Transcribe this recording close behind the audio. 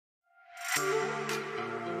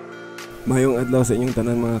Mayong adlaw sa inyong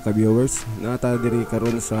tanan mga ka-viewers. Naata diri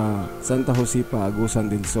karon sa Santa Josefa, Agusan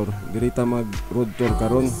Del Sur. Diri ta mag road tour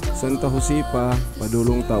karon. Santa Josefa,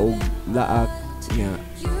 padulong taog Laak nga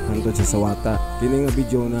hangtod sa Sawata. Kini nga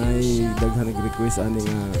video na ay daghan nag-request ani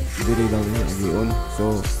nga diri daw ni agion.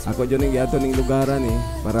 So ako jud ning giadto ning lugaran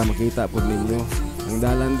para makita pud ninyo. Ang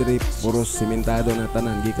dalan diri puros simentado na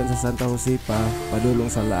tanan gikan sa Santa Josefa padulong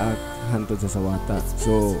sa Laak hantod sa Sawata.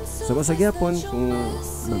 So sa masagyapon kung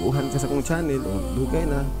naguhan ka sa akong channel o dugay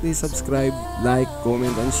na, please subscribe, like,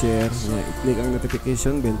 comment and share. I-click ang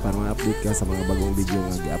notification bell para ma-update ka sa mga bagong video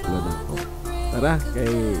nga gi-upload ako. Tara, kay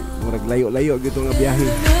murag layo-layo gito nga biyahe.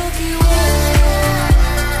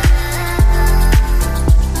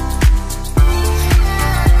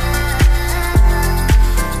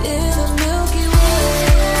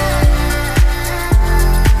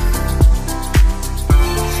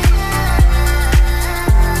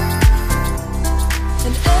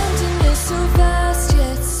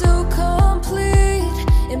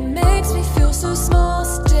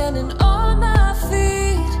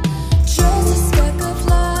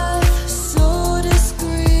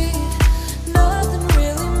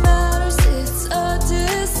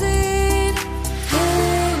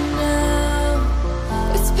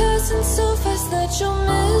 So fast that you'll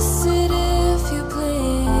miss it if you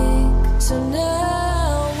blink. So now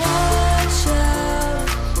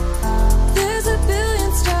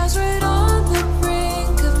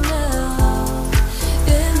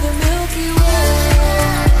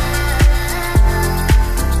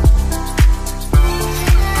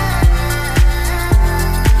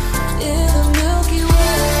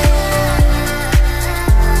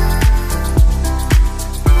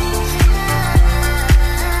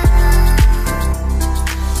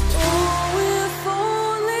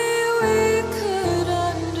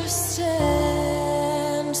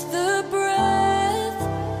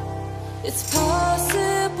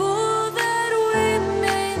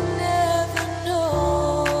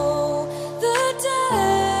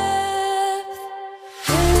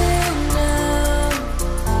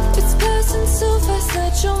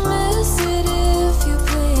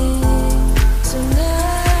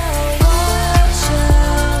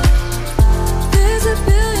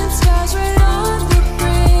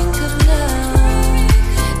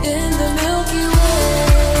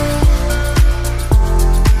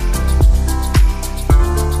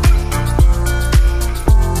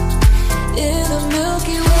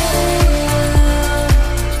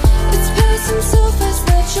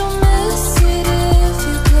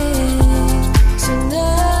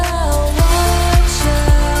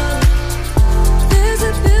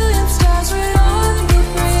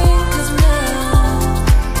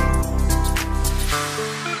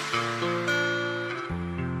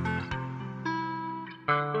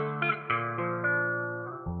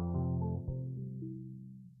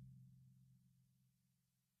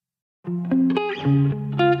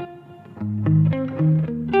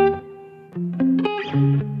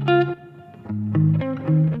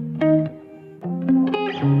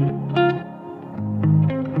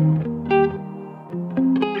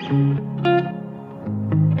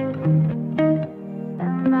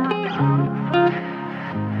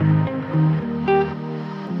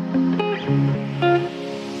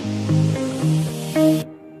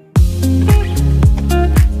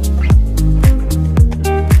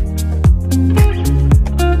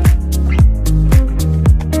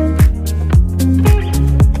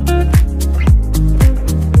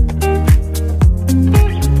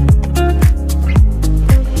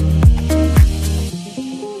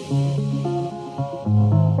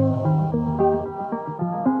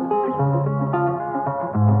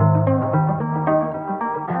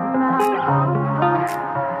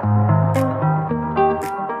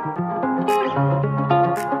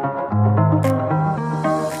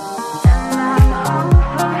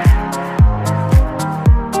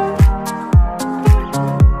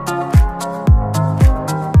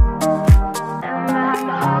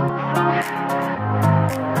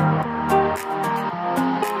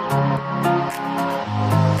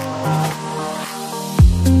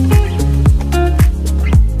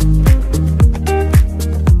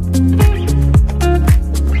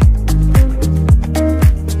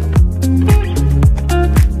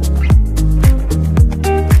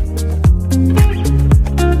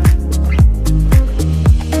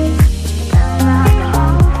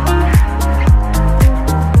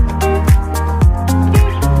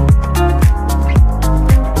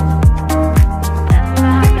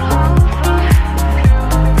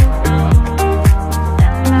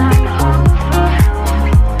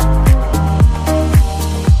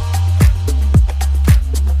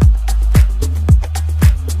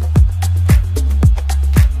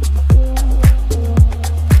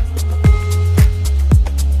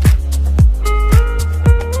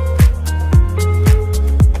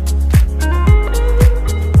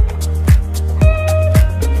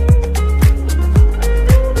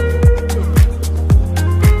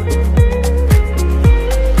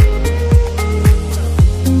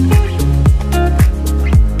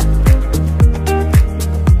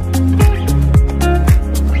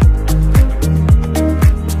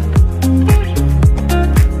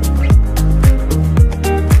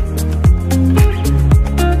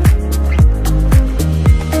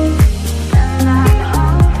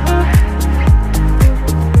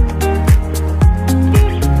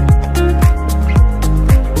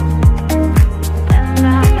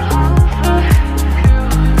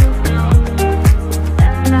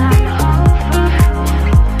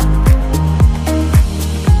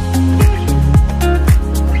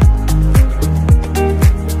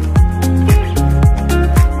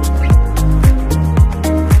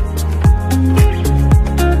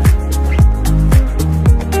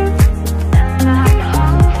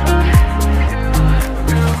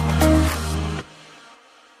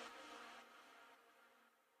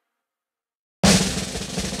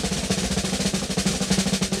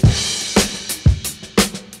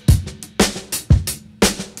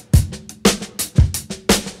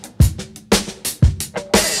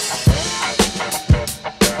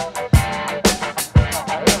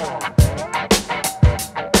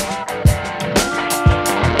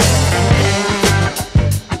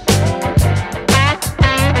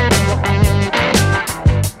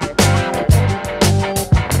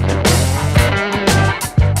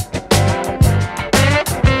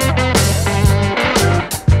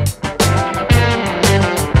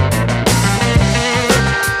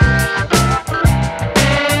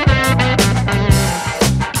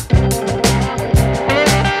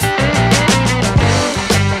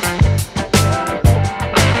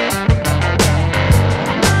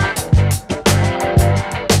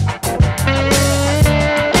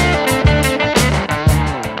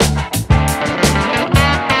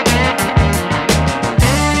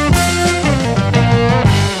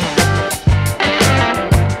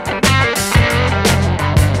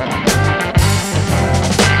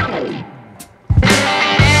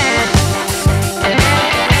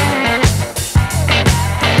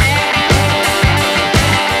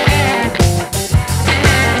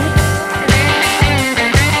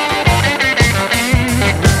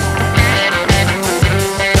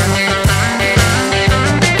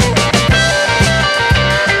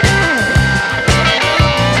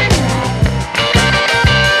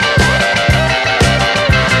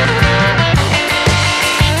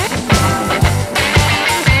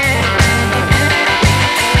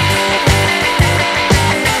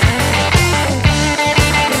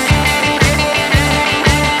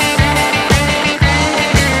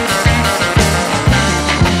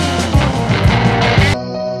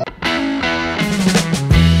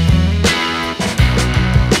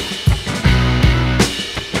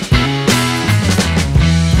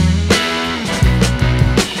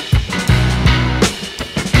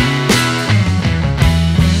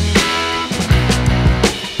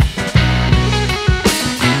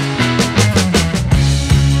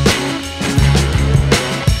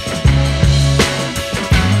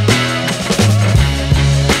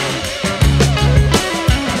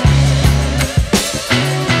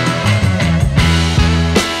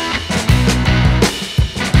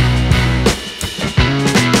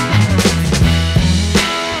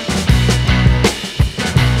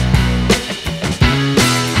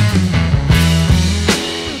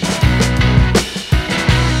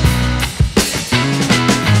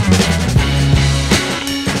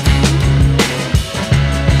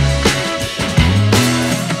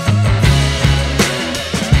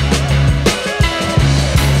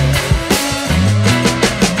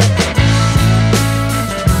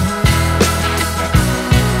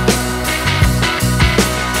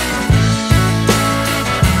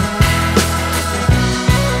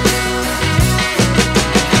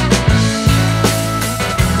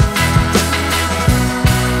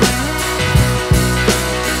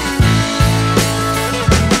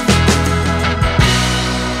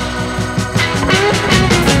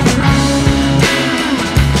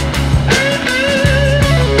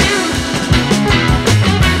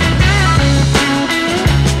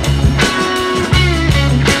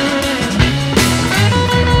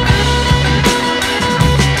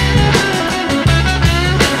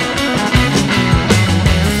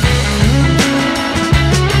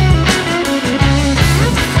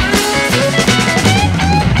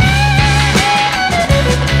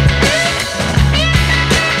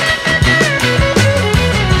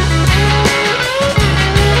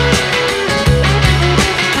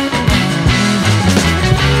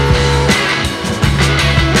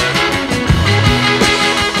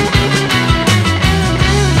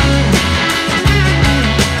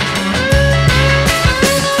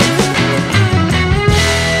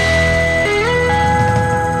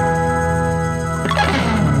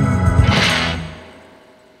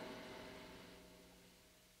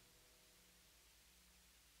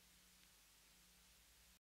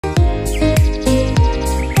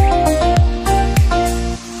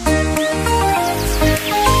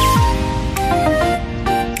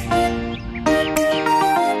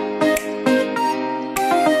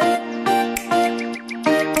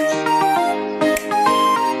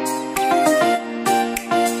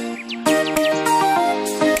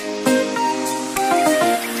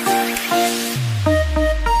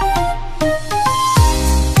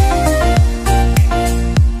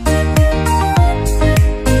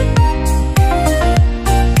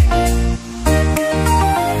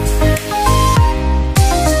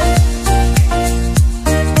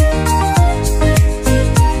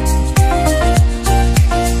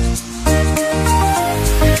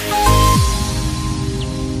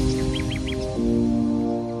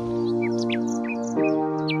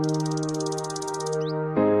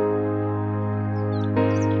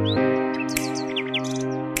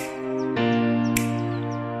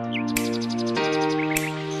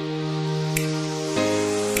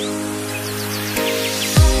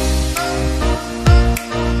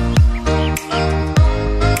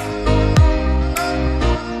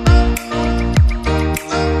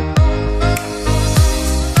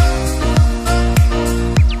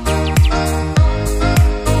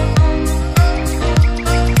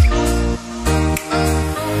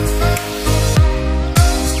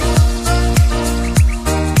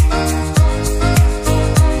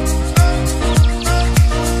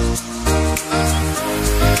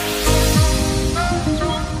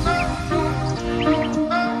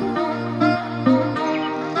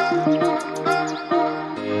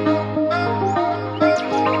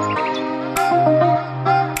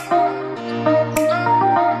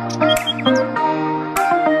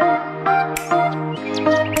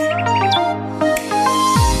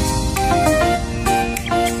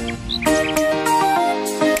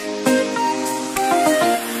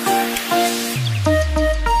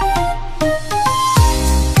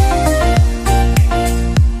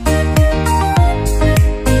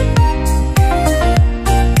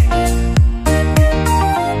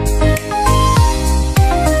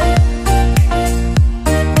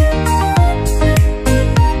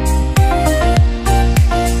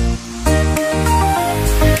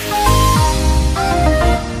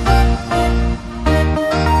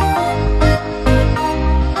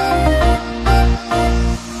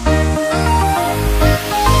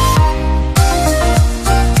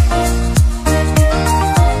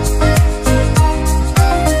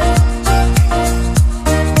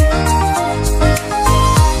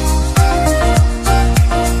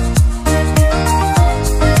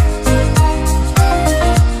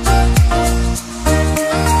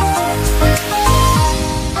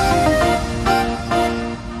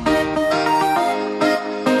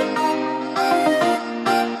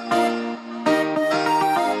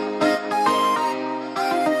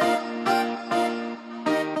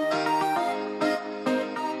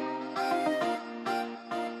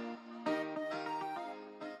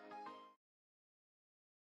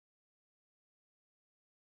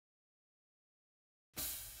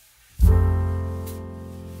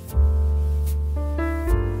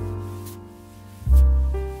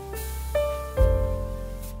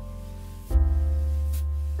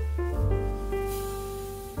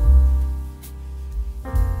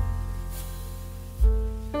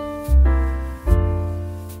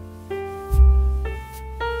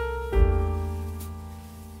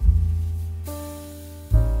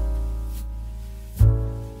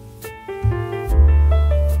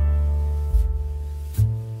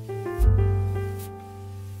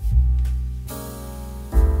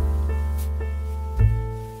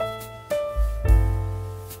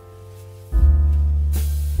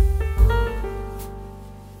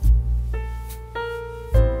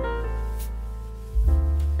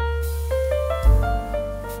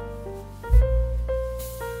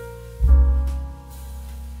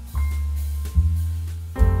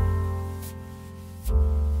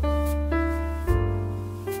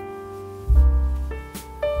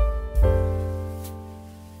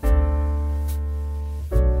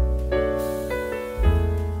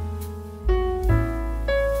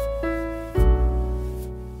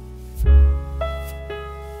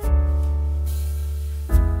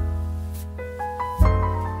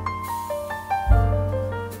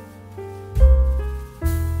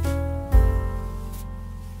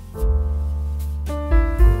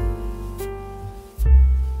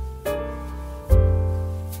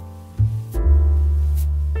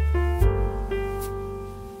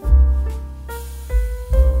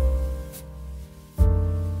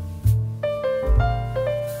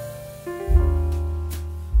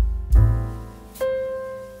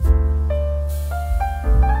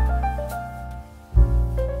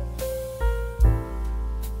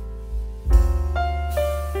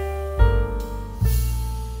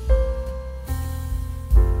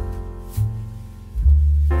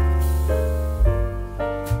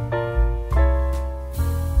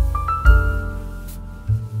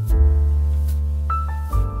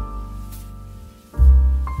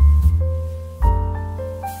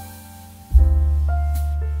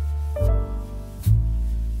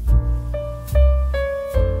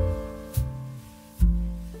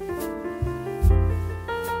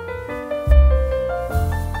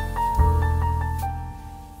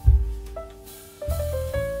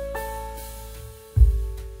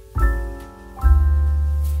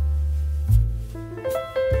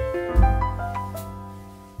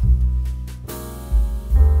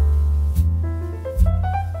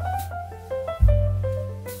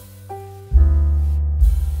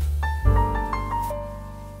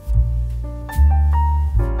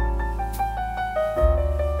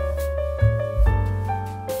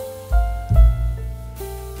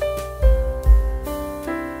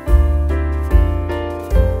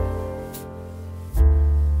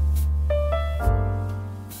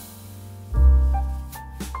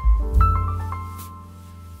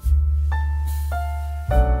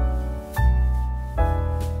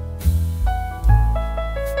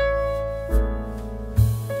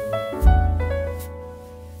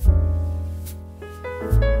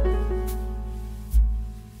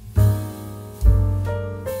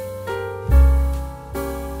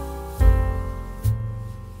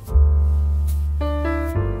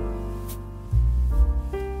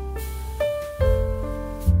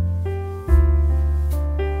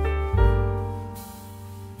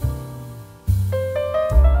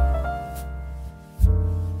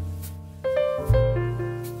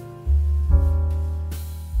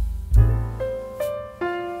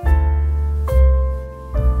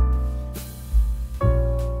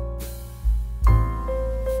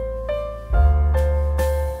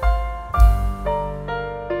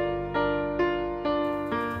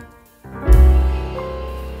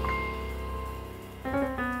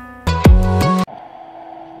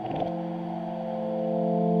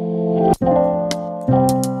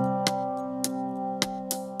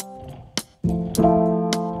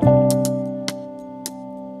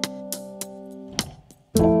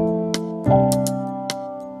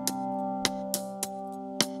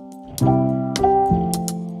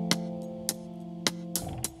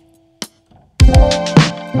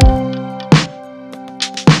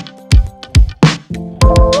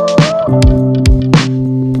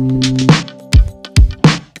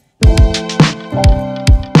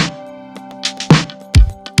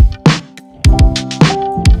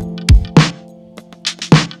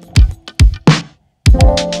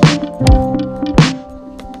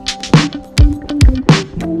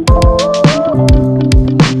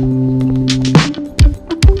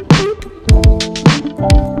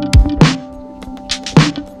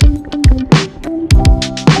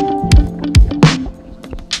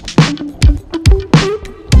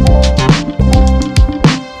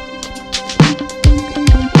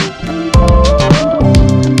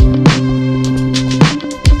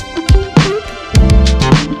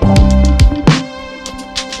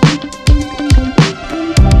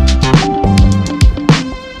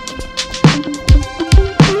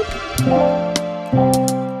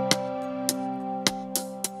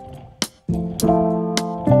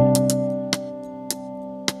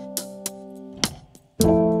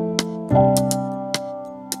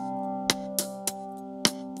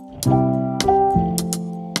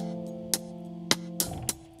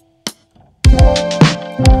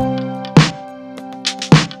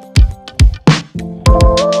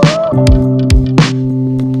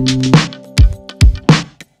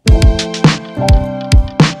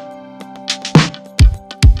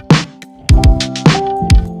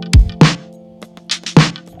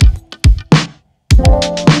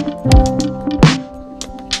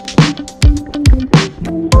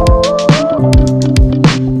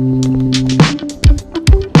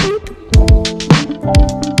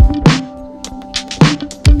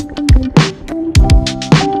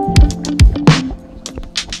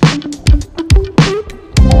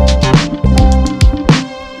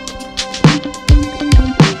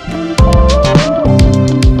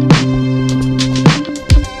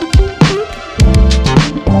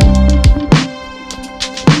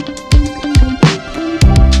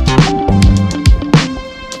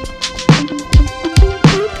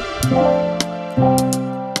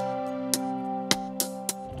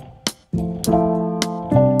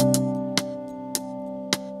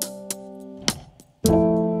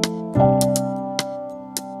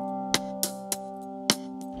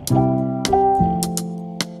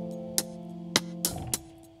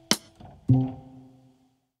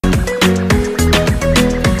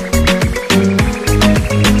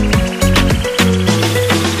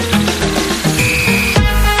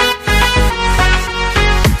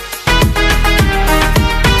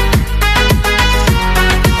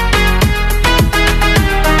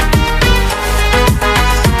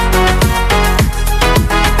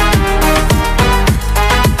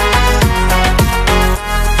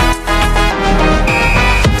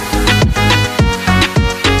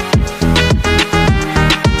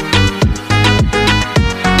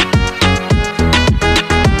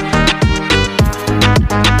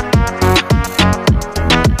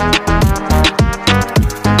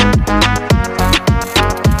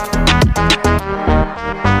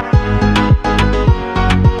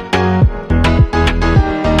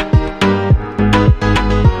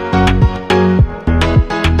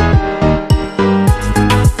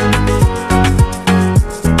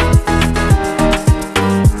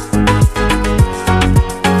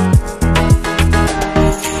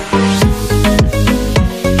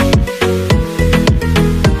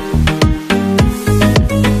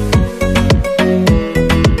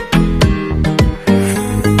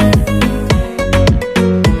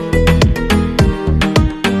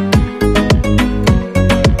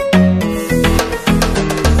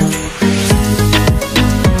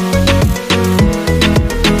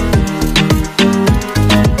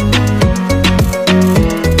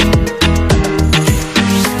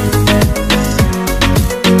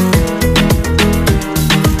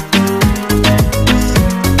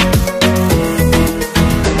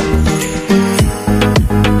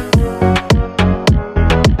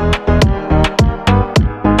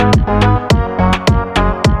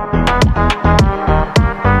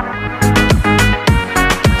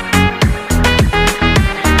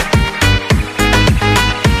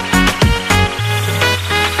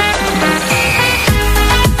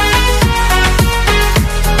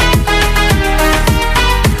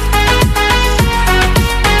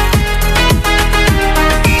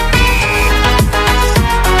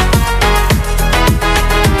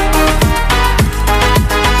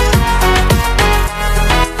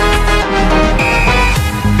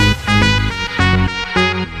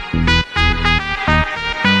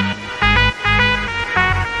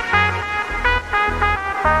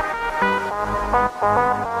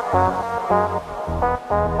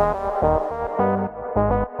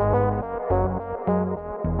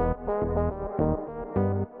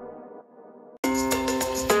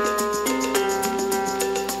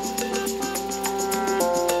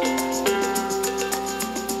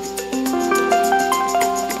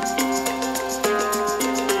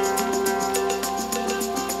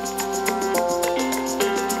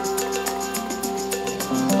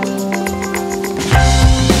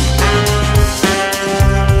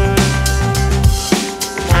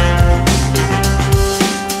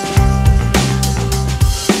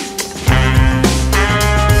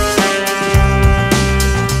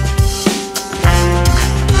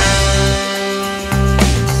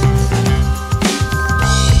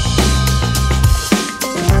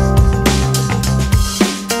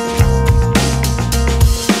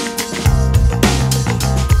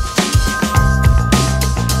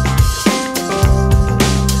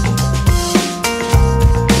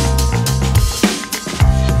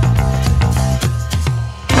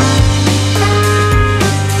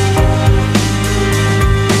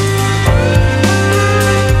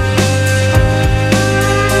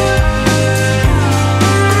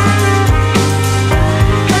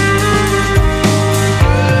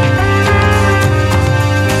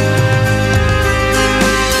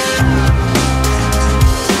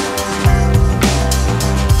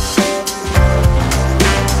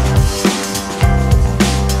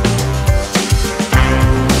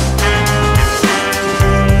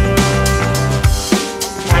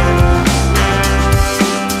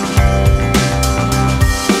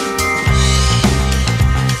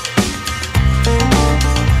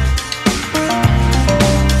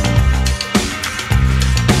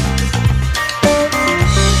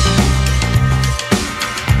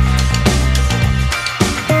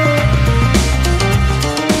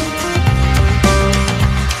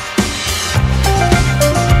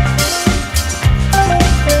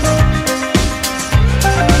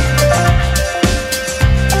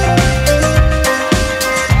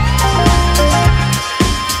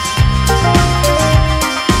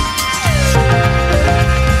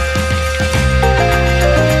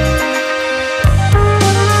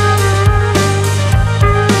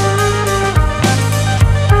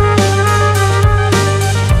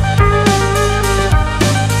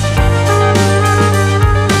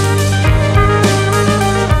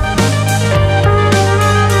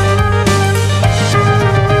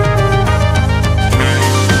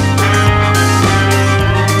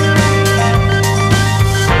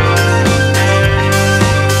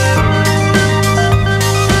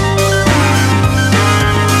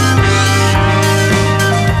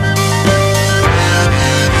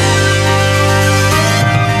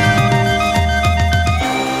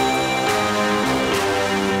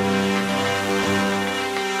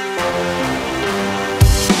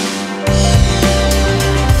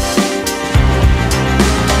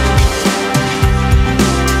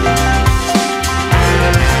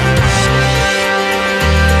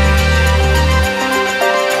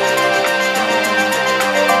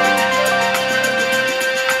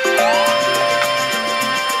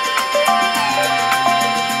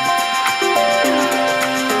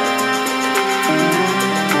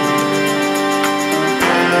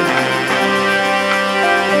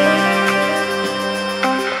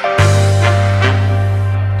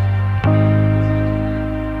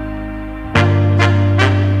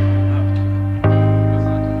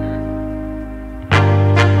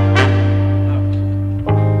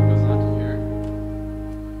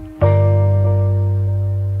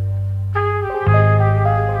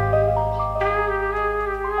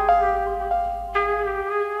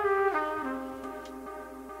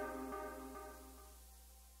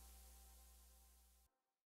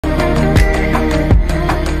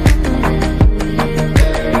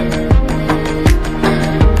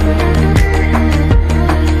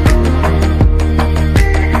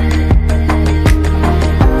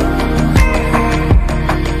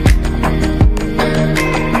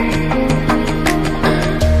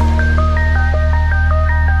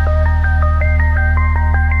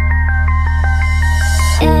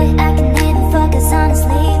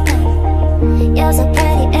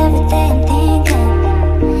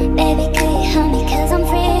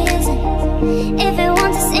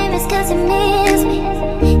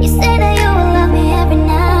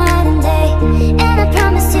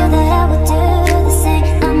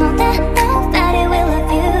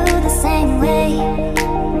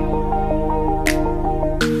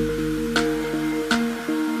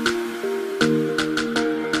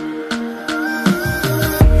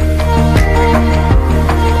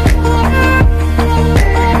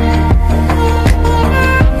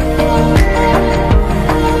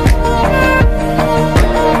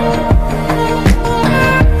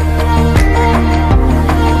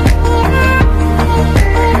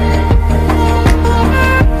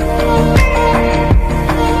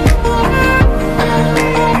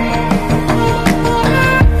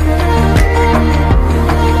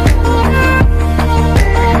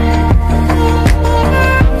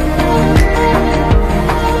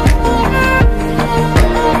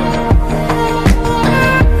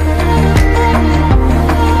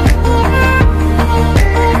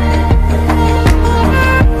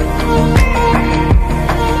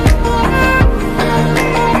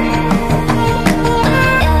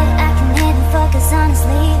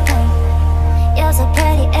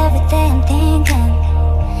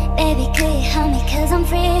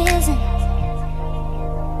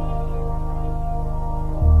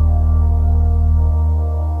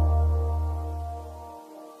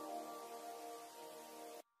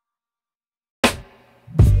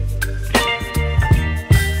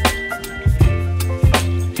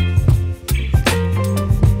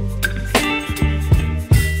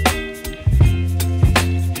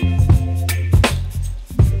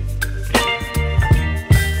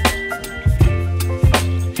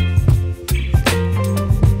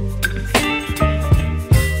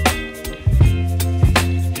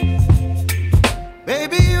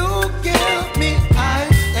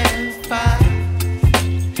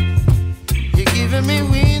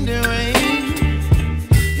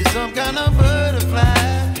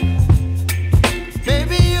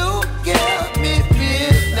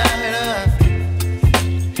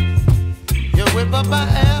whip up my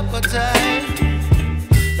appetite.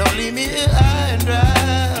 Don't leave me here high and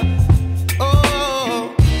dry.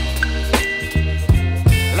 Oh,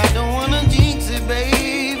 well, I don't wanna jinx it,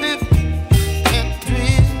 baby. Can't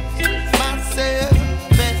twist myself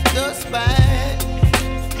at the spine.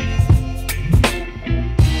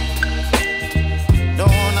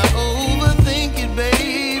 Don't wanna overthink it,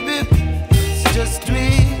 baby. It's just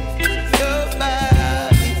twist your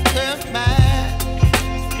body and mine.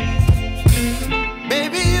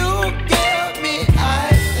 Baby, you give me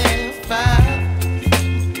ice and fire.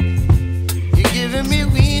 You're giving me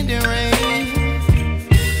wind and rain.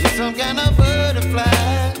 You're some kind of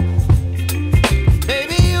butterfly.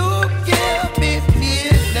 Baby, you give me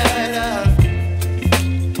midnight.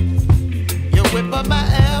 You whip up my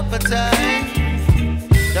appetite.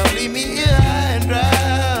 Don't leave me here high and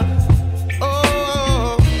dry.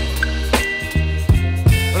 Oh,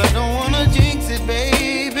 but I don't wanna jinx it,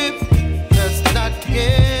 baby. Let's not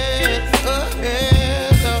get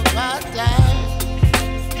ahead of my time.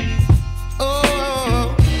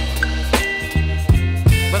 Oh,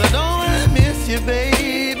 but I don't wanna miss you,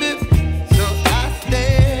 baby. So I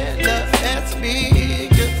stand up and speak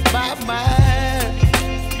just my mind.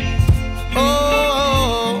 Oh.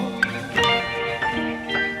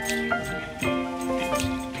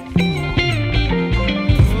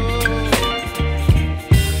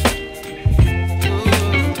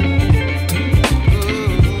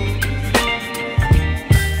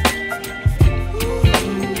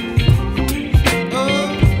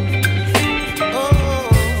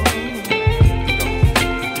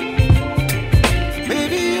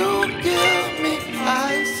 Baby, you give me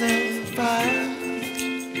ice and fire.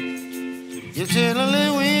 You're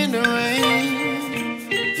chilling wind and rain.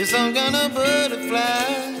 You're some kind of butterfly.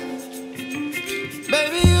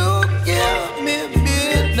 Baby, you give me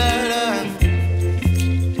midnight.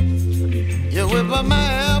 You whip up my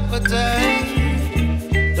appetite.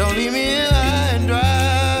 Don't leave me here high and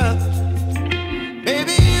dry.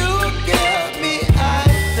 Baby, you give me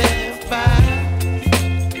ice and fire.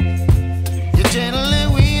 You're channeling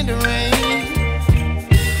wind and rain.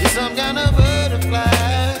 You're some kind of butterfly.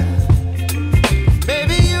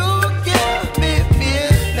 Baby, you give me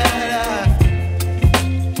midnight.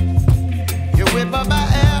 You whip up my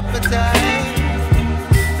appetite.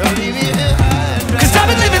 Don't leave me here high and dry. 'Cause I've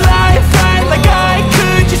been living life right like I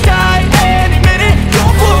could just die any minute.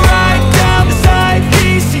 Going for a ride down the side,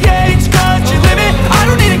 GCASH country limit. I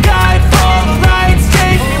don't need a guide, follow lights,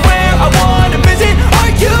 take me where I wanna visit.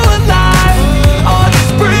 Are you alive? Or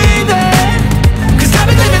just breathing? 'Cause I've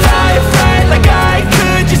been living life right like I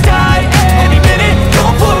could just die any minute.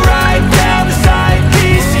 Going for a ride down the side,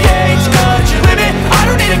 GCASH country limit. I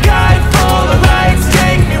don't need a guide, follow lights,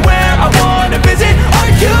 take me where I wanna visit.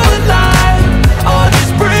 Are you alive? Or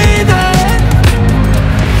just breathing?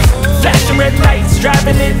 Flashing red lights,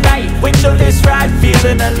 driving at night, windowless ride,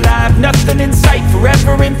 feeling alive. Nothing in sight,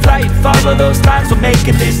 forever in flight. Follow those lines, we'll make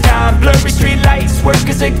it this time. Blurry street lights, work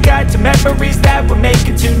as a guide to memories that we're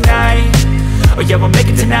making tonight. Oh yeah, we'll make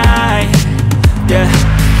it tonight. Yeah,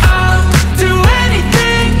 I'll do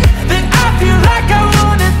anything that I feel like I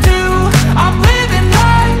wanna do. I'm living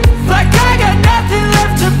life like I got nothing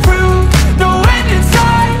left to prove. No end in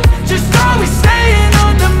sight, just always staying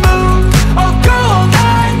on the move. I'll go all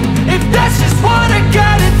night if that's just what I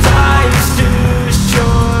gotta do. Life's too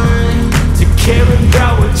short to care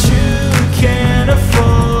about what you can't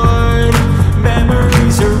afford.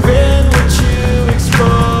 Memories are in what you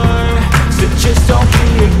explore, so just don't be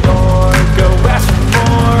ignored. Go ask for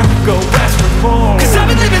more, go ask for more. 'Cause I've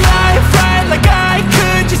been living life right like I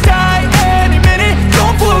could just die any minute.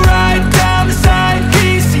 Going for a ride down the side,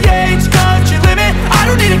 GCASH country limit. I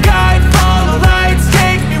don't need a guide, follow lights,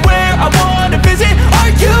 take me where I wanna visit.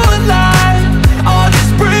 Are you alive? Or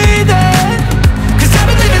just breathing? 'Cause I've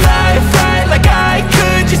been living life right like I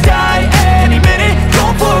could just die any minute.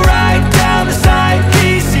 Going for a ride down the side,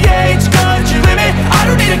 GCASH country limit. I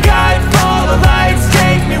don't need a guide, follow lights,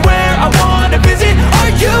 take me where I wanna visit.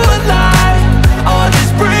 Are you alive? Or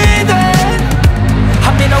just breathing?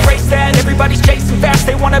 I'm in a race that everybody's chasing fast.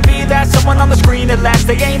 They wanna be that someone on the screen at last.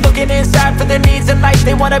 They ain't looking inside for their needs in life.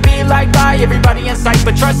 They wanna be liked by everybody in sight.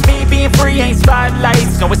 But trust me, being free ain't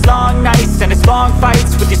spotlights. No, it's long nights and it's long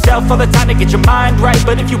fights with yourself all the time to get your mind right.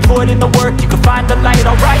 But if you put in the work, you can find the light,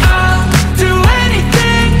 alright? I'll do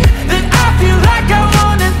anything that I feel like I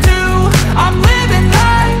wanna do. I'm living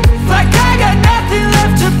life like I got nothing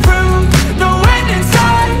left to prove. No end in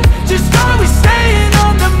sight, just always staying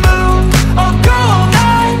on the move. I'll go all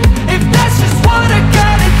night if that's just what I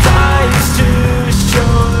gotta do. Life's too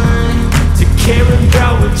short to care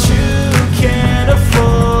about what you can't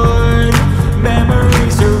afford.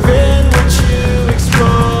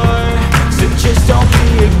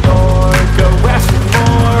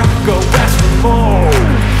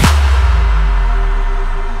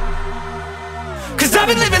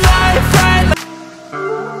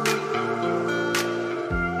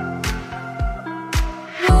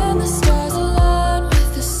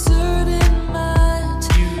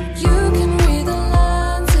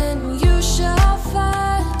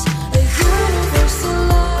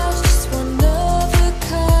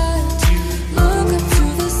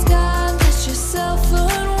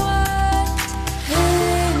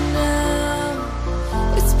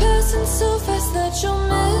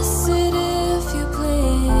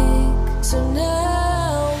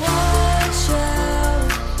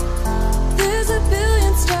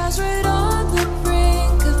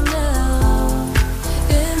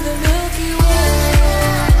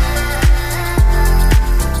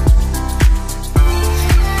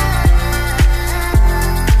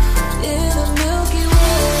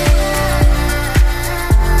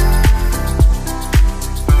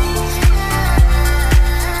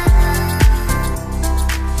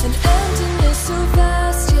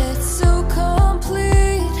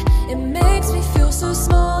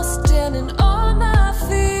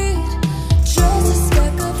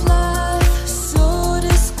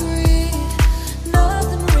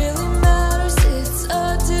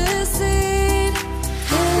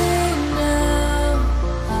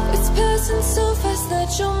 passing so fast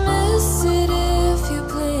that you'll miss it if you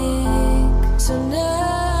blink. So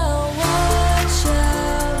now watch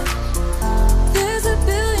out. There's a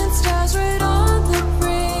billion stars right on the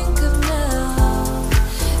brink of now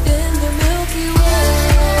in the Milky Way.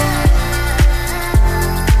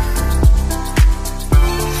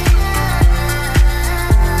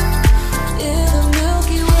 In the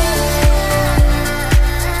Milky Way.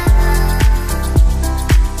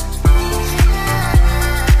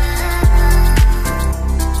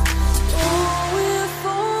 Oh, if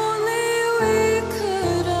only we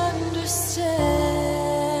could understand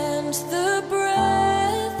the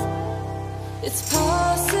breath. It's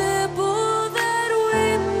possible that we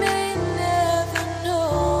may never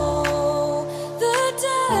know the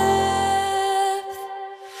depth.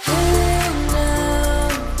 Hey now,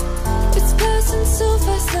 it's passing so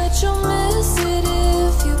fast that you'll miss it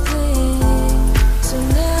if you blink. So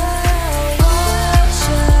now watch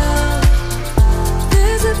out.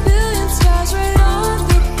 There's a billion stars right on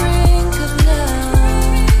the brink of now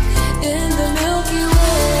in the Milky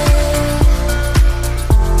Way.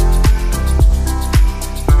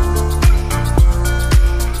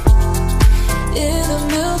 In the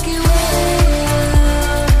Milky Way.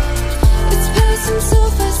 It's passing so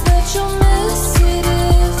fast that you'll miss it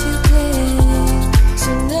if you blink.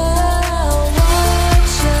 So now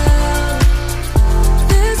watch out.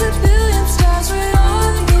 There's a billion stars right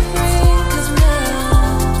on the brink of now.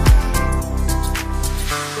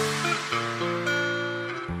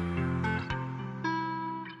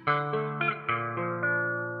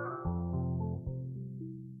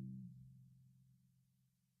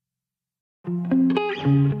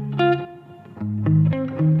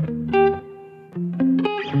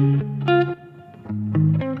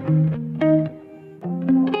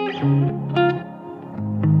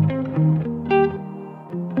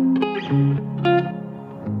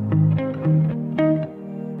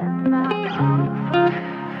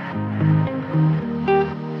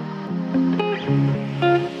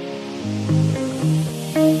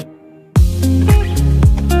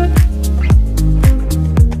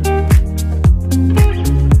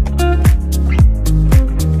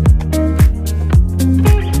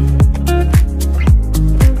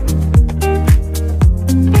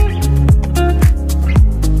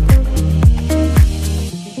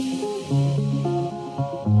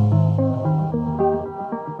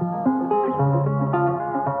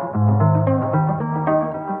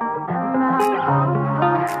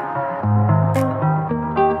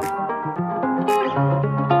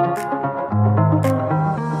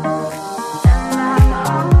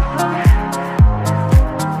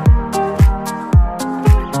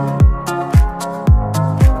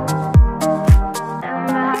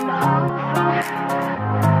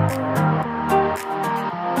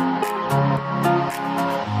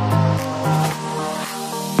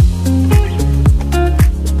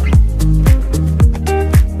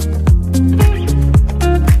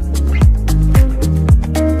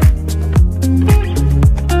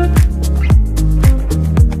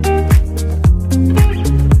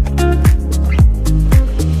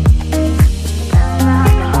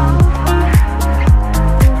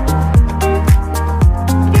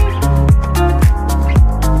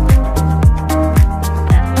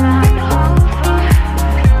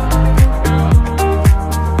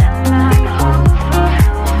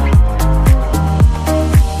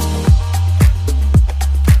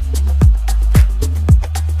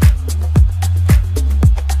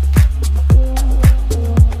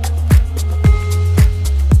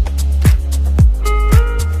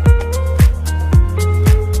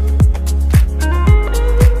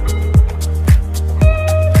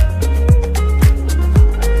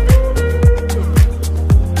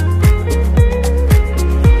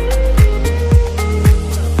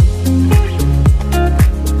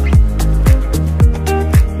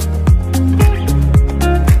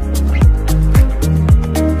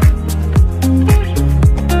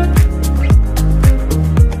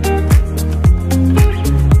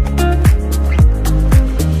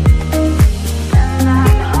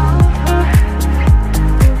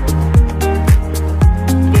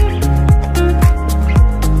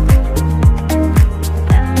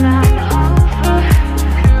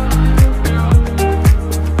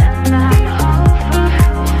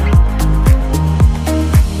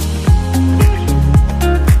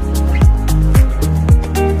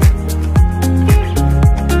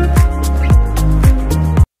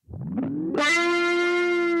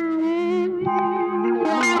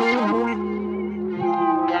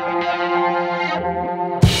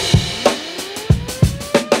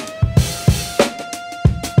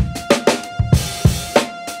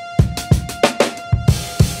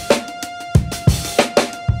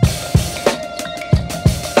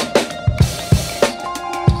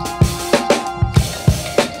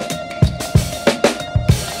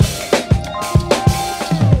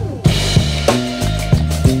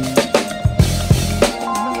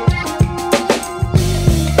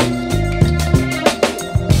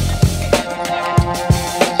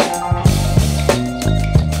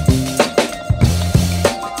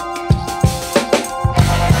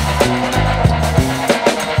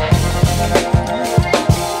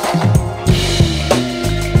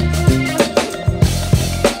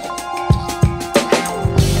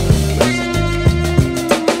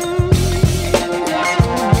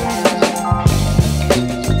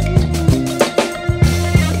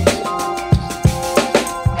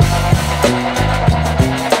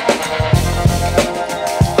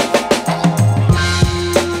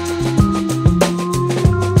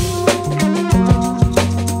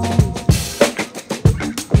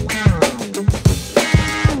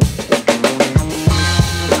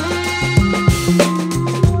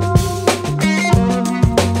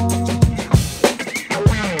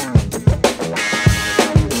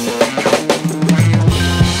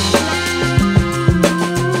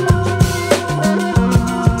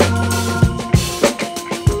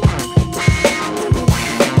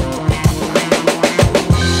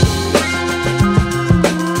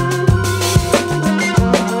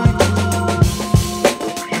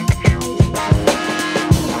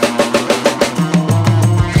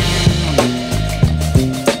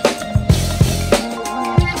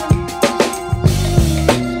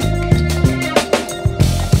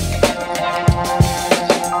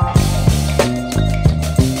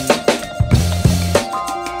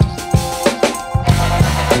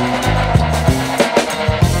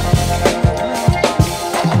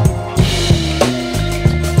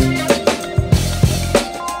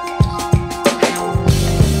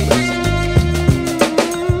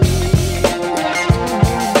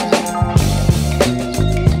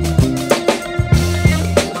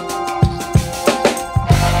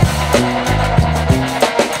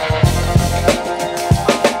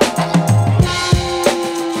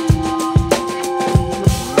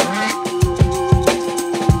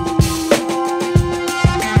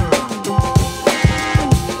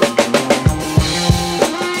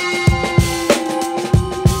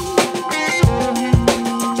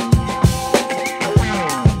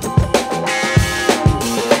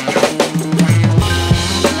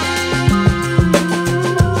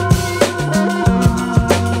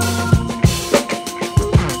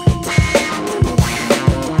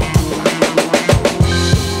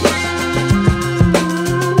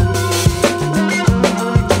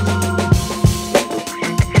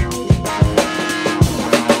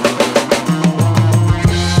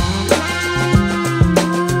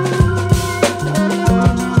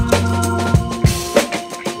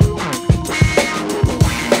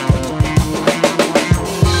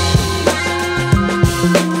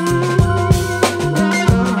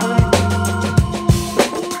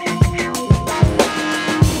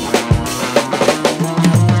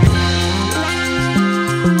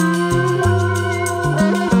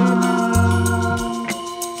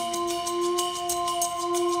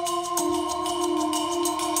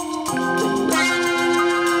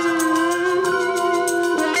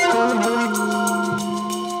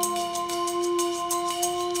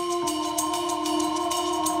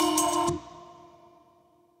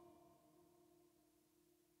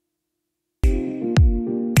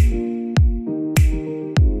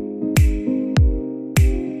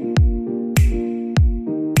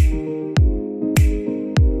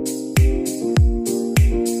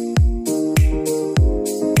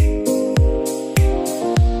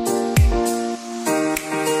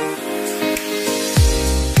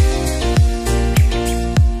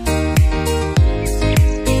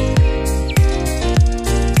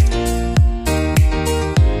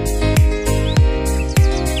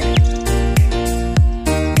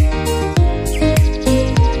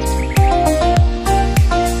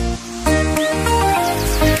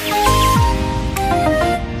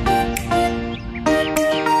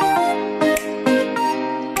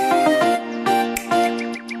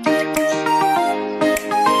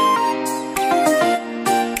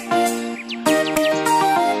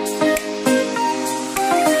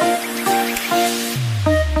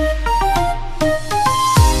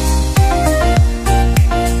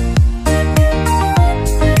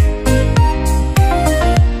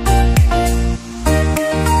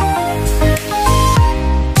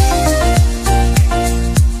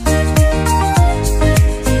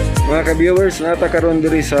 ka-viewers, nata karon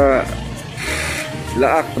diri sa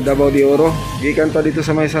Laak Davao De Oro. Gikan pa dito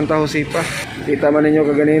sa may Santa Josefa. Kita man ninyo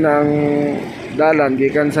kaganina ang dalan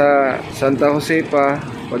gikan sa Santa Josefa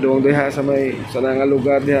padung diha sa may nga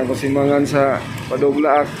lugar diha pasimangan sa padung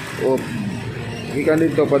Laak o gikan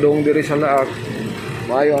dito padung diri sa Laak.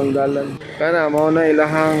 Maayo ang dalan. Kana mao na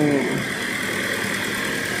ilahang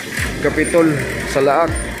kapitol sa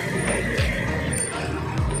Laak.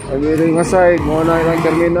 Ang nga side mao na ilang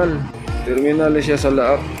terminal. Terminal siya sa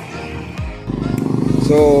Laak.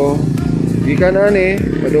 So, gikan ani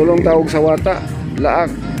padulong taog Sawata,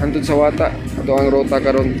 Laak, hantod Sawata, ato ang rota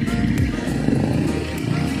karon.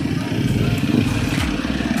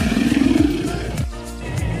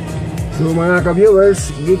 So mga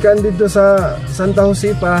ka-viewers, gikan dito sa Santa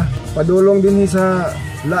Josefa, padulong din sa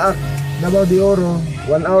Laak Davao De Oro,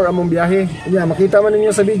 1 hour among biyahe. Nya makita man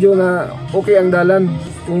ninyo sa video na okay ang dalan.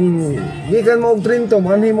 Kung gikan mo og Trinto,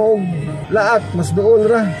 manhi mo og Laak, mas doon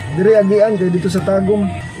ra. Diri agian kay dito sa Tagum.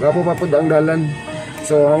 Gapo papud ang dalan.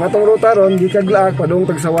 So ang atong ruta ron gikag Laak padung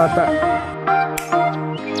tag Sawata.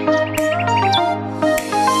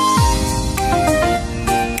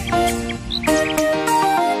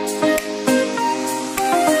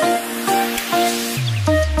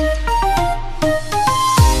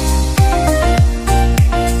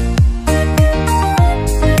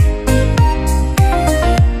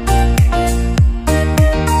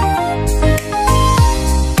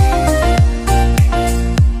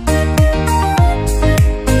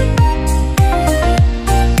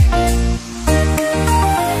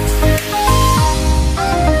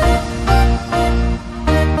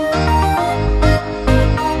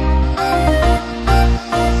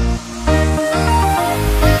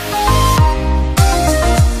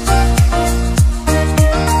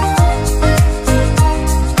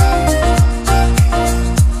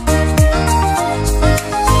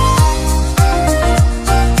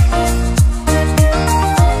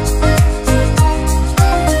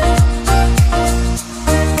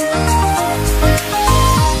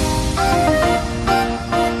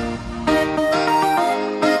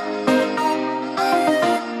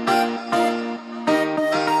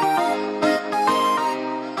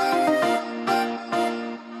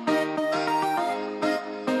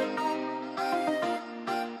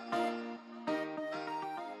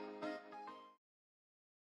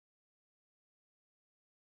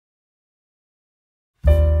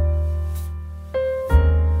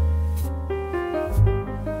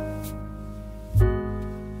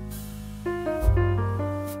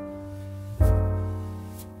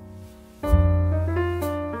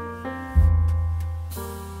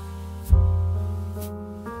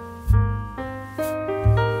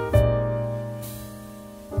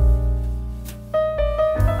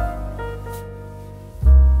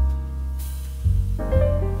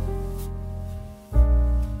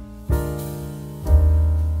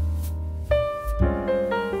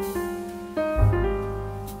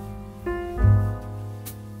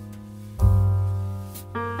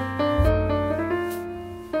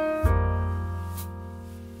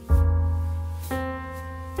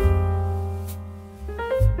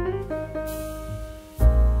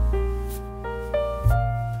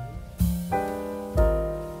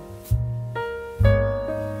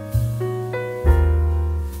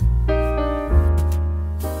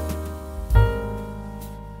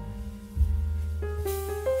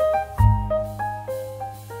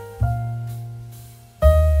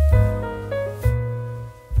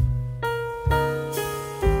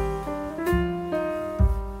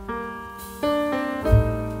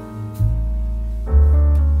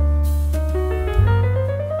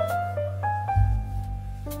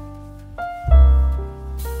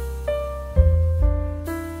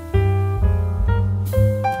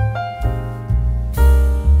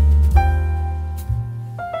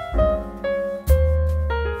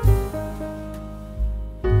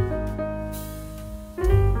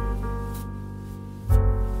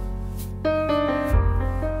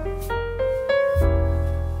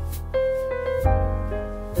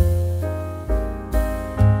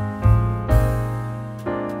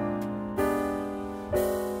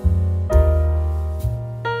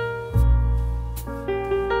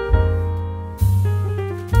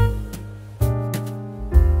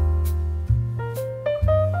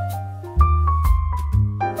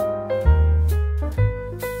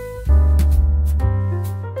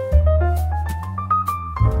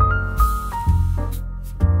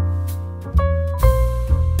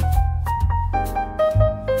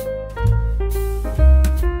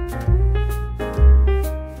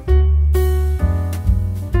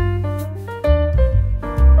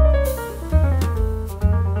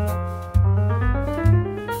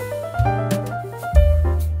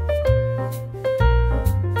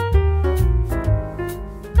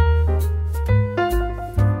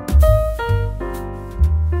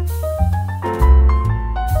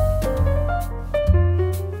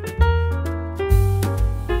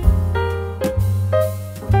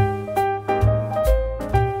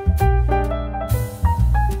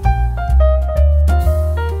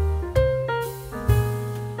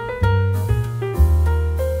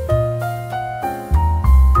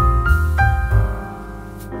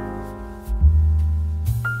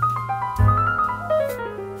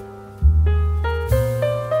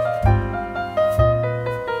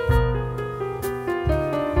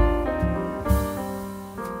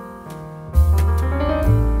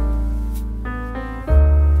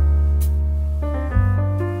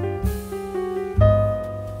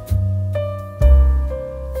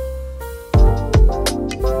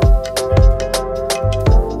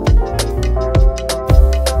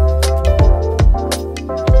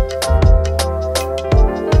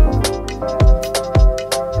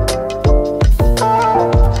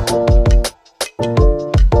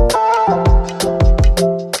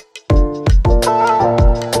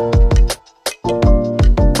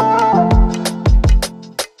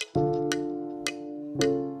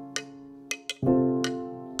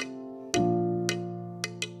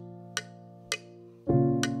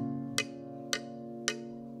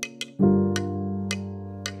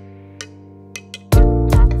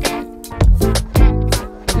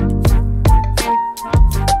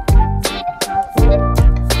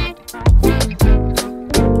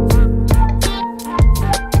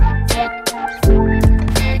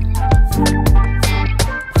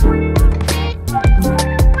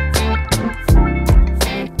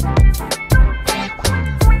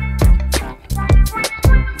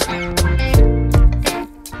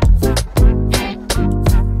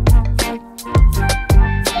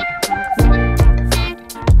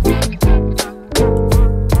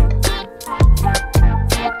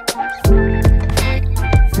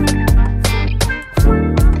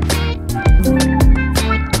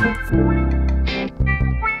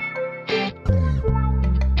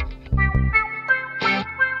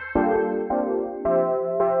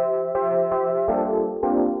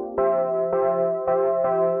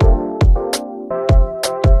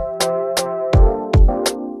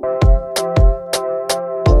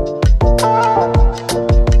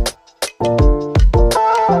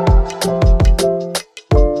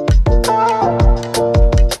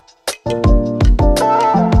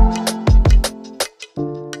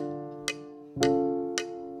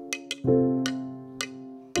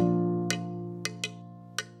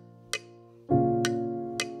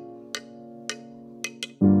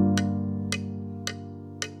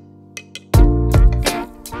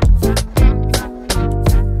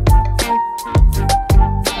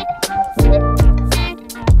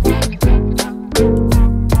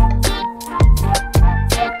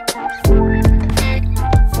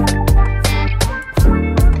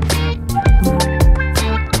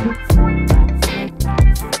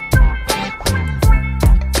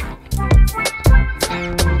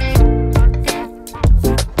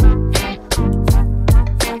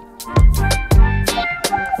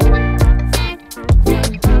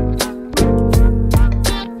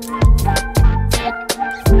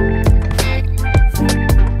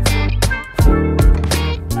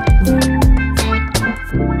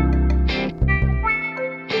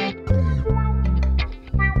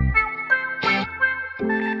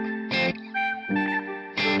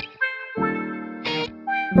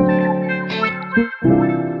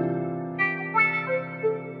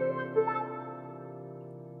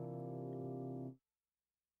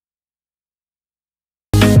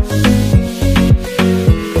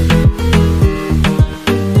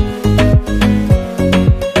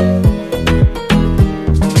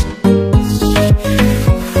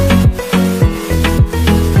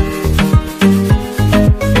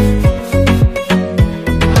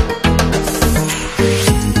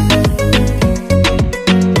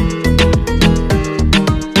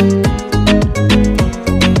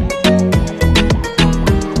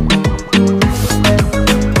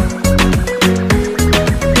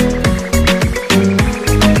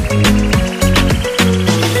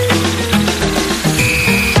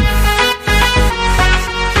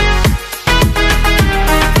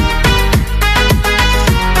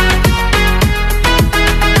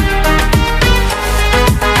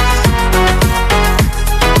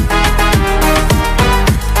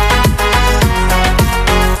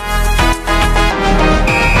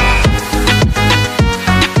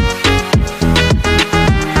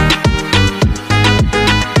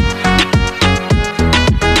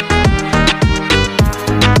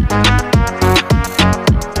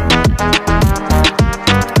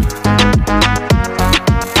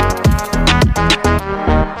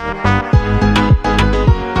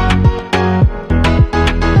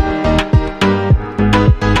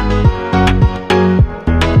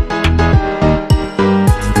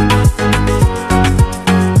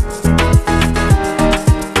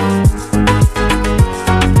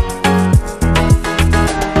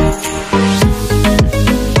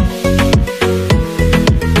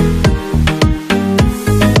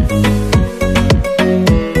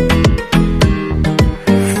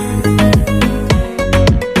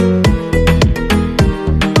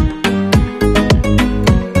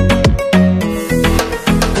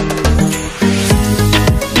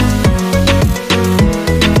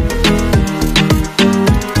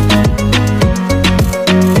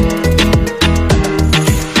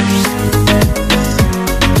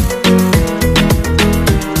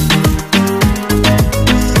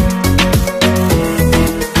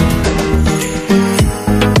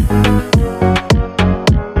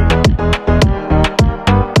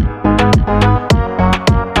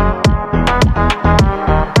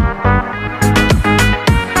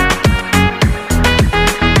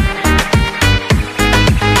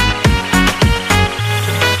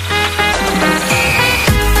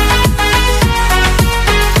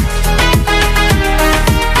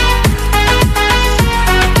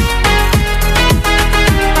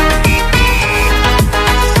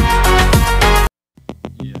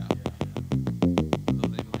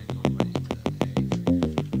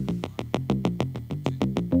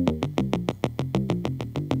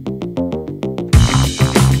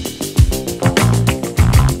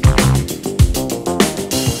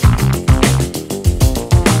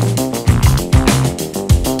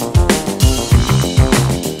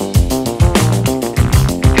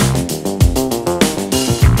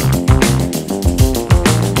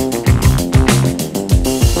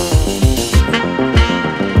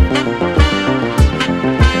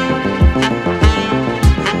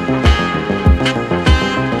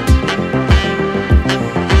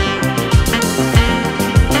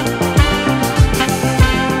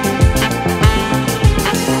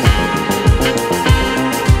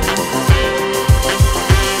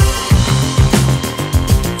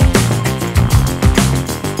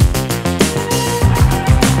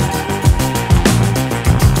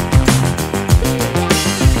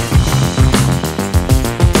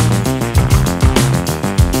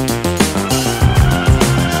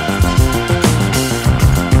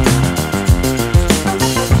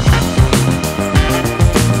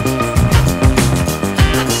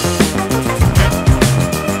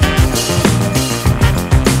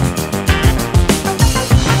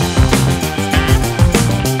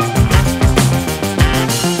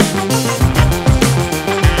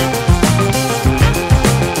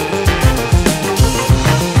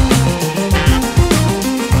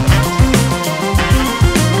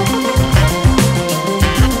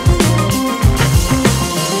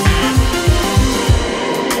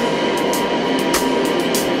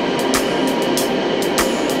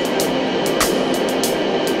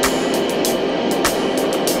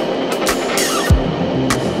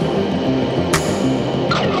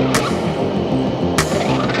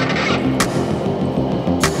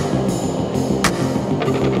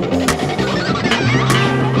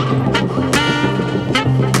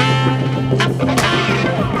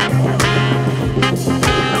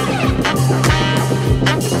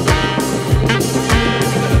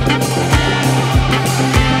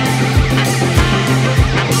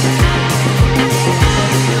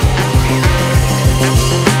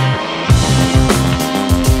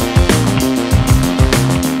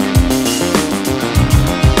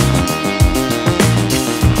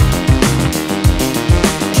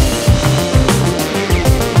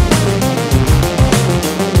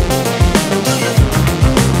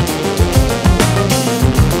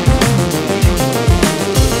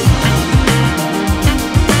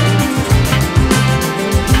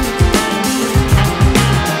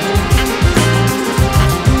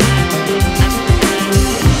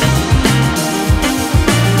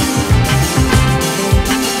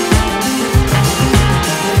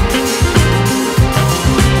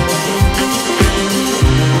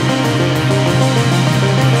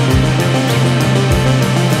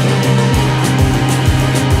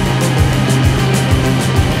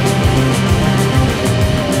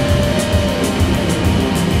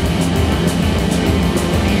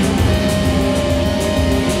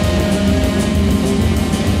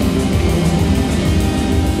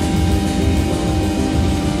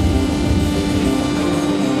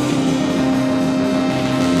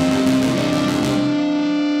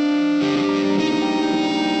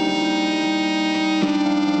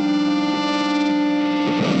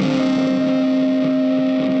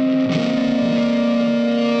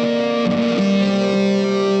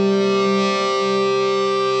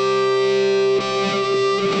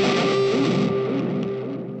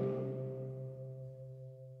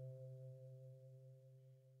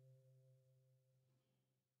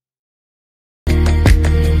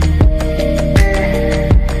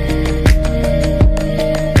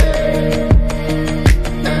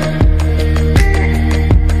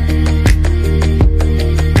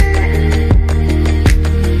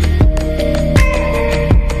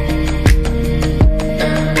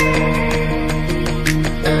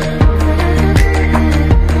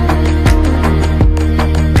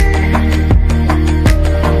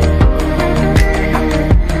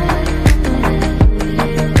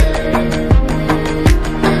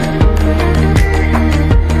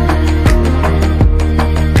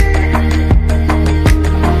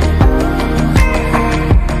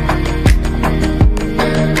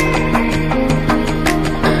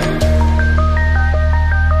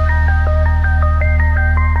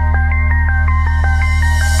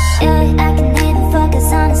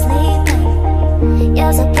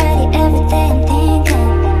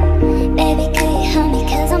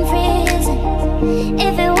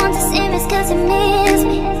 If it wants the same, it's cause you miss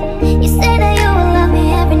me. You say that you will love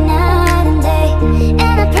me every night and day,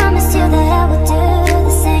 and I promised you that I would do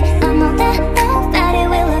the same. I know that nobody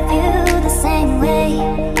will love you the same way.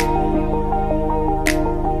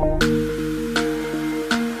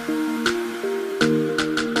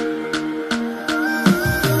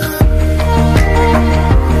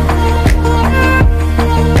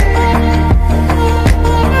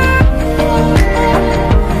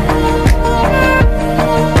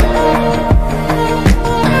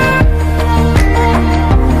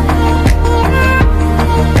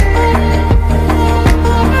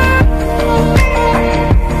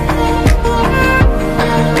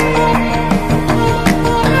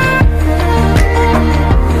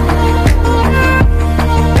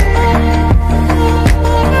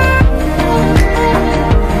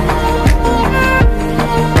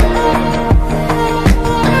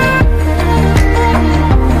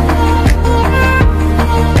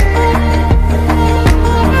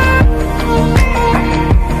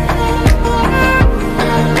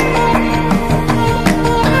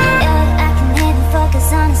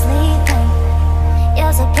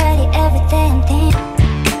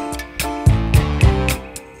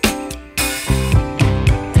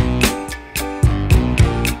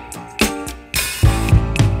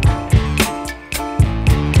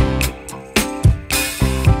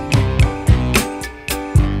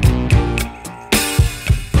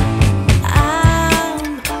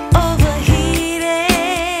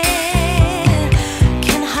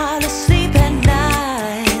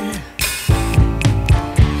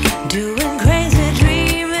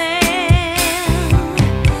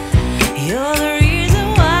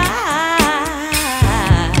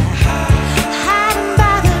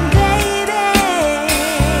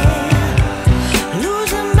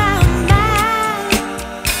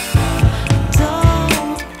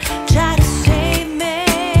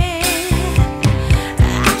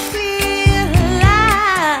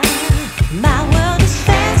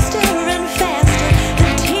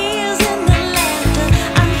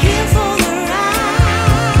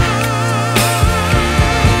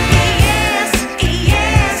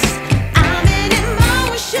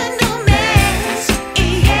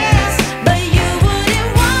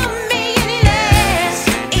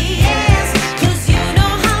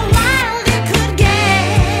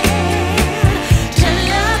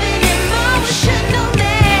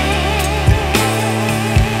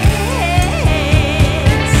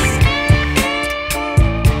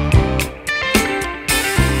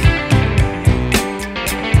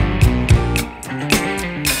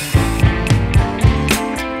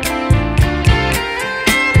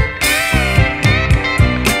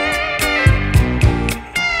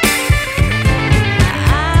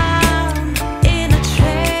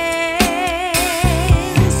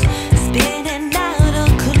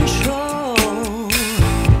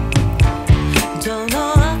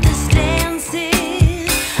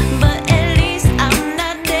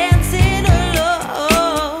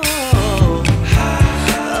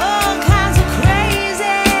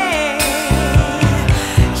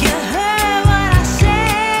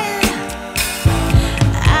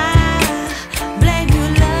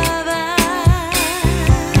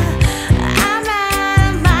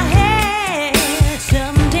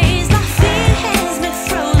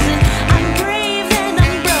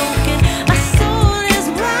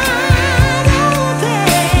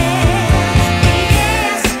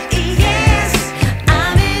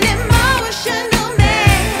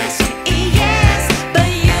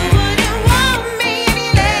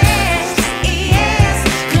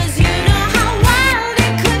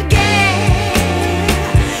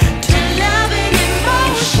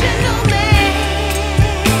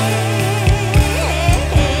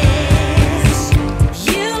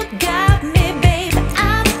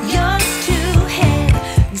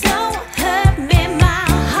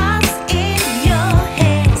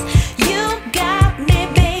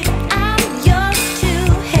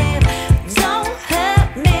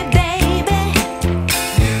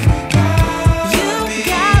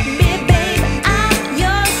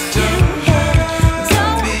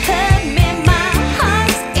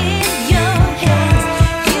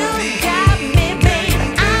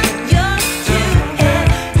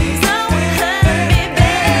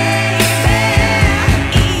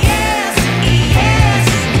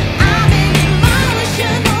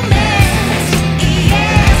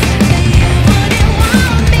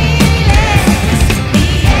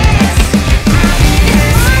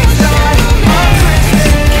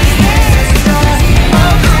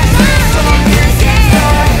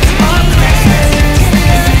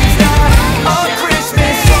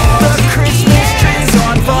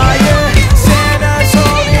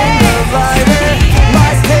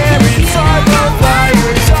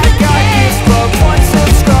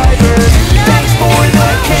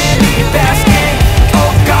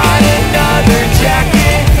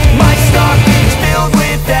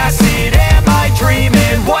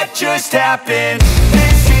 just happened.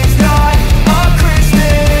 This is not a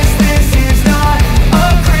Christmas. This is not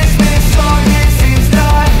a Christmas song. This is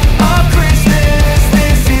not a Christmas.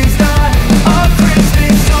 This is not a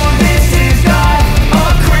Christmas song. This is not a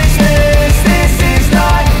Christmas. This is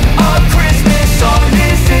not a Christmas song.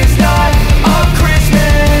 This is not a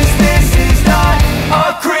Christmas. This is not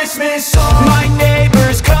a Christmas song. My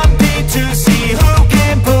neighbors compete to see who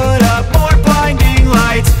can put up more blinding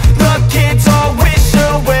lights. The kids all wish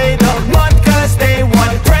away the month 'cause they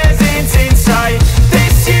want presents in sight.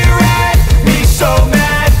 This year had me so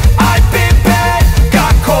mad, I've been bad,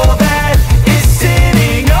 got coal that is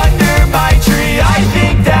sitting under my tree. I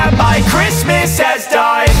think that my Christmas has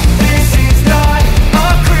died. This is not a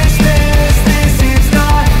Christmas. This is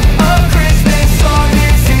not a Christmas song.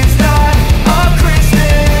 This is not a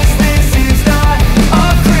Christmas. This is not a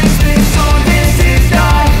Christmas song. This is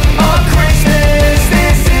not a Christmas.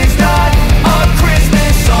 This is not a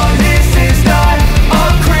Christmas song. This is not a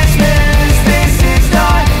Christmas. This is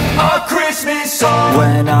not a Christmas song.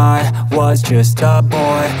 When I was just a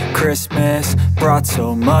boy, Christmas brought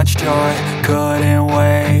so much joy. Couldn't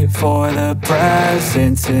wait for the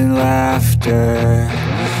presents and laughter.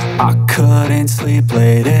 I couldn't sleep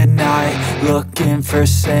late at night, looking for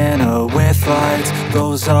Santa with lights.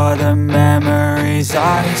 Those are the memories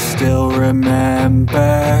I still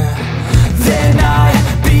remember. Then I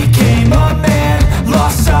became a man,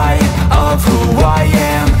 lost sight of who I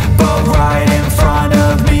am, but right in front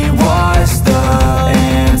of me was the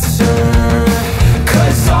answer.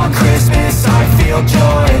 'Cause on Christmas I feel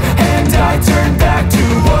joy, and I turn back to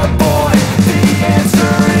a boy. The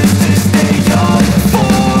answer is to stay young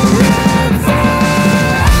forever.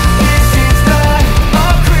 This is not a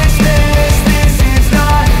Christmas. This is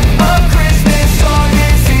not a Christmas song.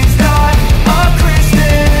 This is not a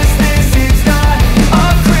Christmas. This is not a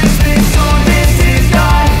Christmas song. This is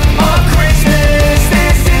not a Christmas.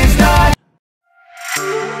 This is not.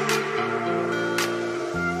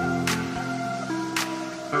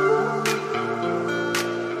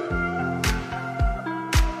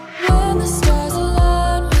 When the stars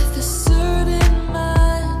align with a certain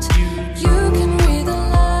mind, you can read the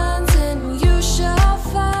lines and you shall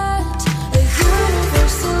find a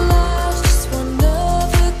universal light, just one of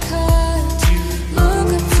a kind. Look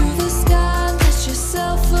up to the sky, let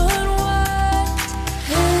yourself unwind.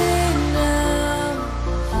 Hey now,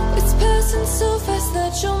 it's passing so fast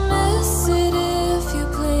that you'll miss it if you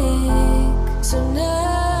blink. So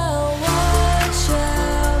now watch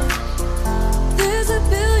out. There's a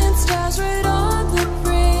billion stars right on the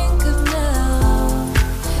brink of now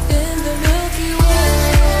in the Milky Way.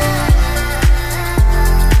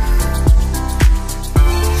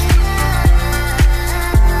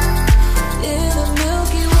 In the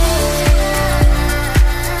Milky Way.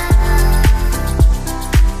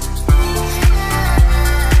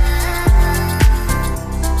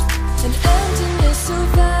 An emptiness so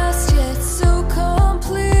vast yet so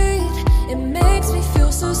complete. It makes me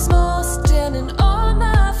feel so small standing on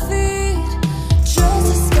my feet. Just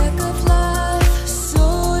a speck of life,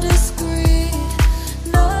 so discreet.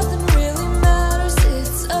 Nothing really matters,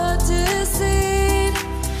 it's a deceit.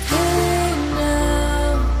 Hey now,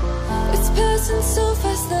 it's passing so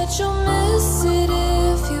fast that you'll miss it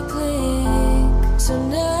if you blink. So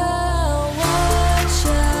now watch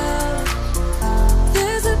out.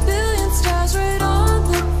 There's a billion stars right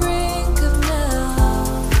on the brink of now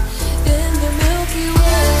in the Milky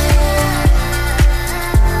Way.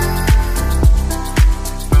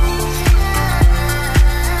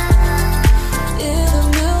 In the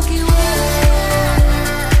Milky Way.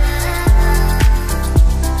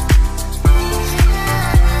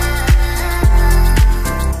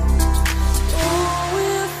 Oh,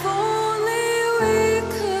 if only we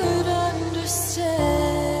could understand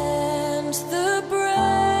the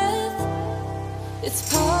breath. It's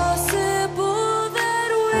possible that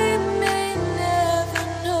we may never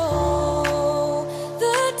know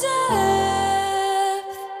the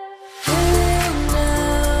depth. Hey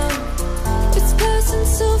now, it's passing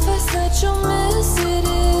so fast that you'll miss it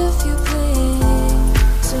if you blink.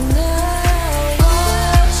 So now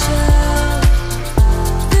watch out.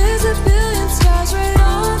 There's a billion stars right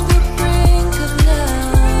on the brink of now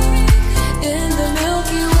in the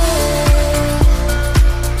Milky Way.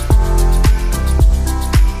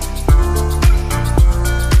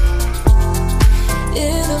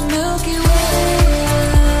 In the Milky Way.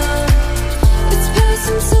 It's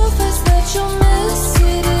passing so fast that you'll miss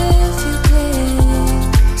it if you blink.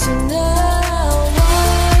 So now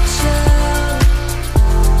watch out.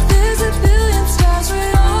 There's a billion stars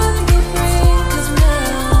right on the brink of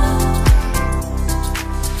now.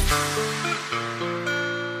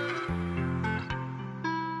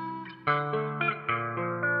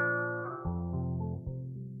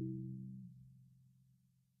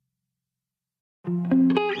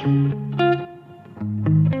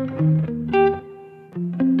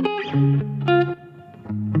 Thank you.